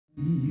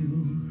Hello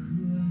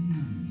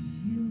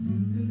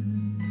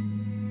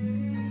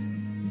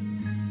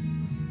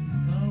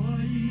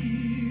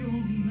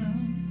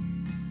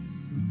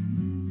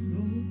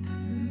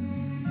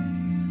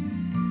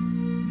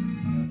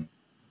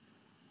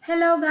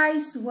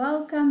guys,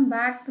 welcome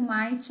back to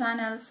my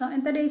channel. So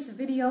in today's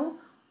video,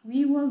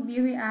 we will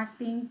be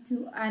reacting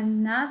to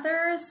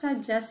another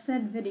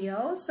suggested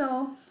video.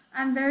 So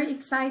I'm very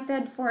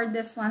excited for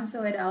this one.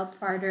 So without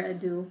further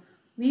ado,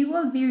 we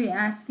will be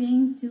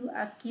reacting to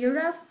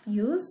Akira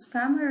Fuse,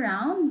 Come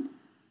Around,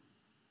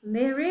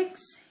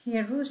 lyrics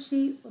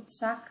Hiroshi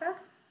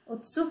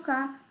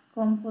Otsuka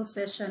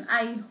composition.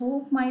 I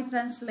hope my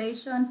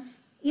translation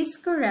is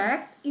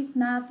correct. If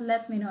not,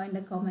 let me know in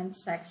the comment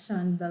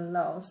section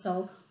below.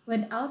 So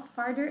without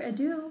further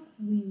ado,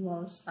 we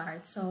will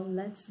start. So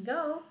let's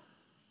go.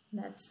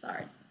 Let's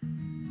start.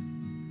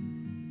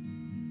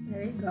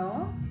 There you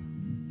go.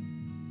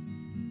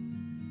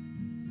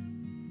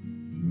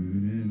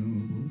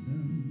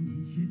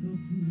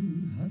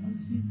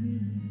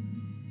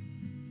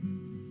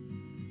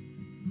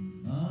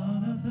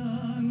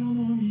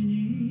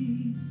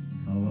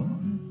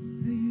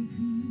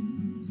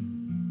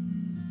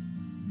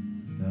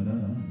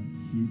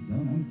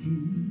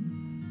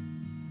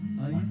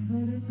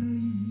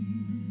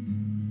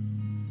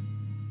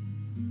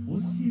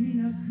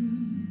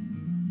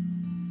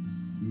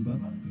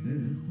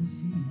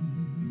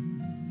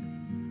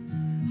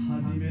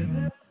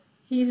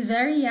 He's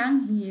very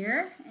young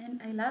here,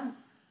 and I love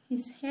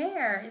his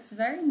hair. It's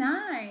very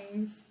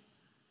nice.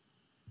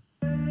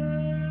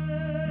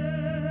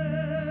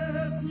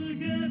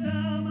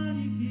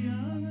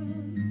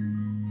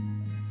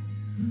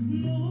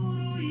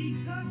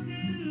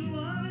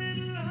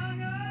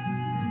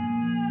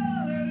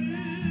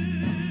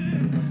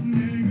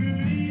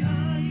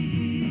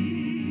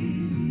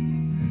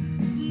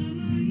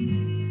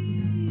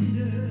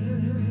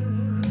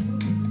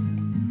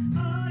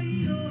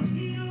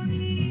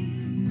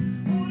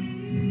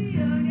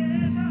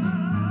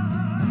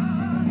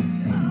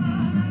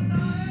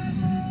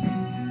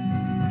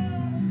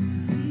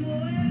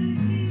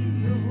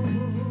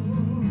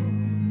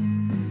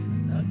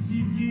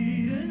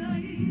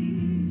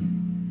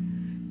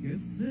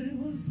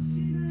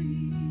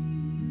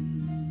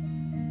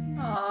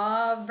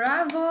 Oh,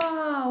 bravo!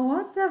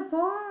 What a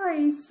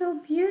voice! So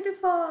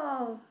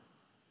beautiful!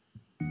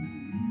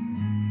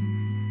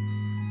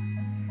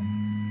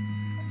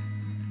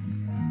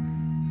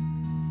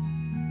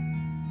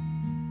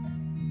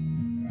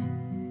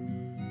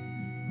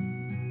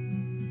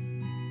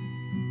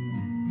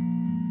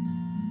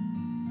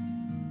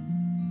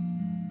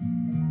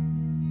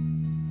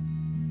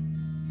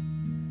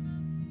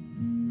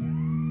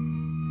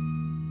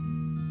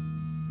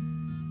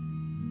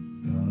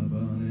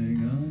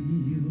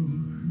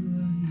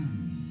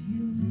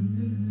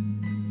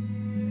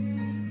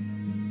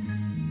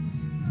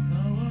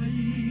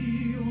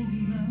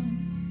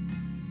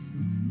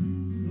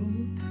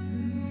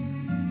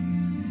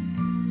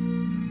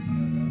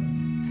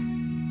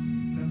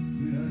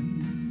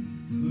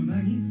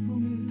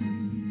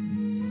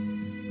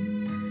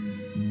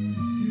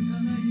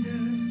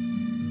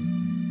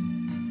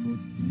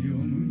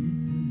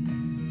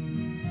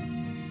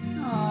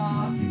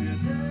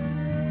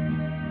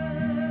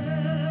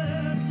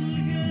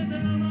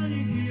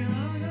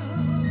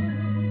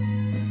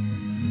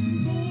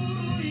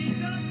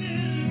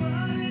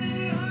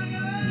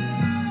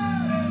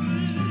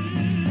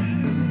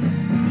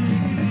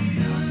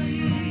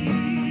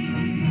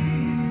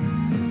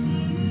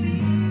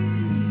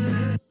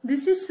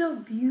 This is so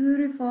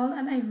beautiful,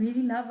 and I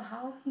really love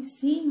how he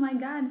sings. My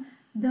God,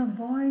 the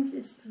voice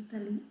is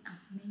totally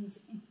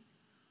amazing.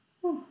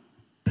 Whew.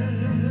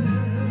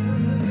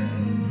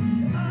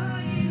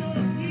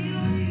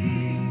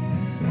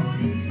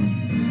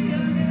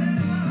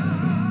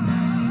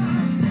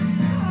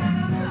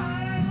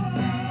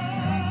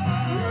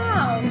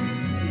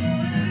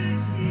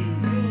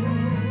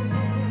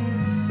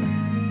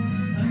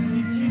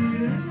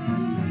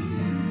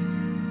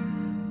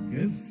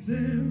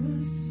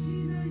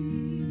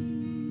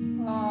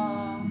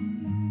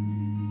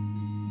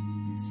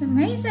 It's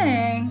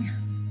amazing.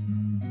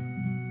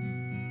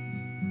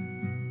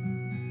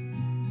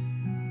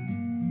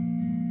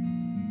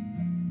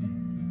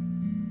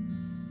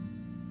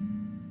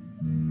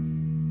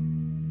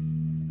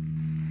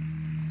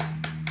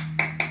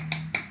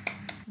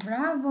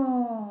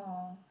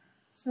 Bravo.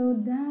 So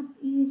that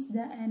is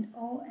the end.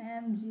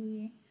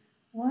 OMG.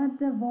 What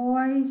the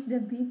voice, the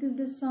beat of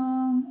the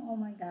song. Oh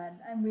my God,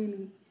 I'm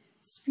really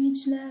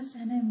speechless,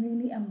 and I'm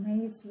really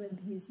amazed with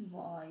his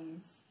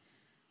voice.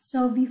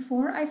 So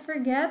before I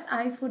forget,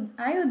 I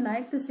would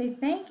like to say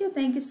thank you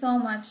so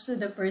much to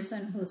the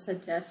person who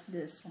suggested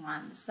this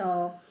one.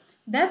 So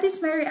that is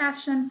my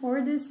reaction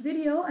for this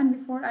video. And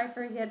before I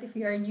forget, if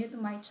you are new to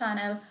my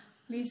channel,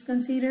 please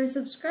consider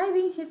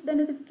subscribing, hit the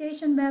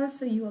notification bell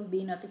so you will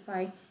be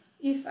notified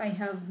if I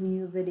have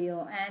new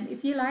video. And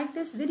if you like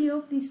this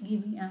video, please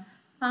give me a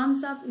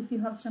thumbs up. If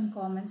you have some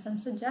comments, some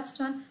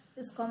suggestion,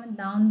 just comment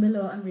down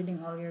below. I'm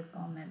reading all your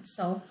comments.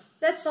 So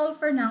that's all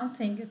for now.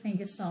 Thank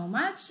you so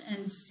much,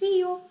 and see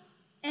you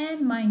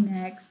in my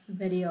next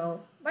video.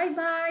 Bye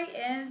bye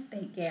and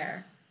take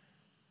care.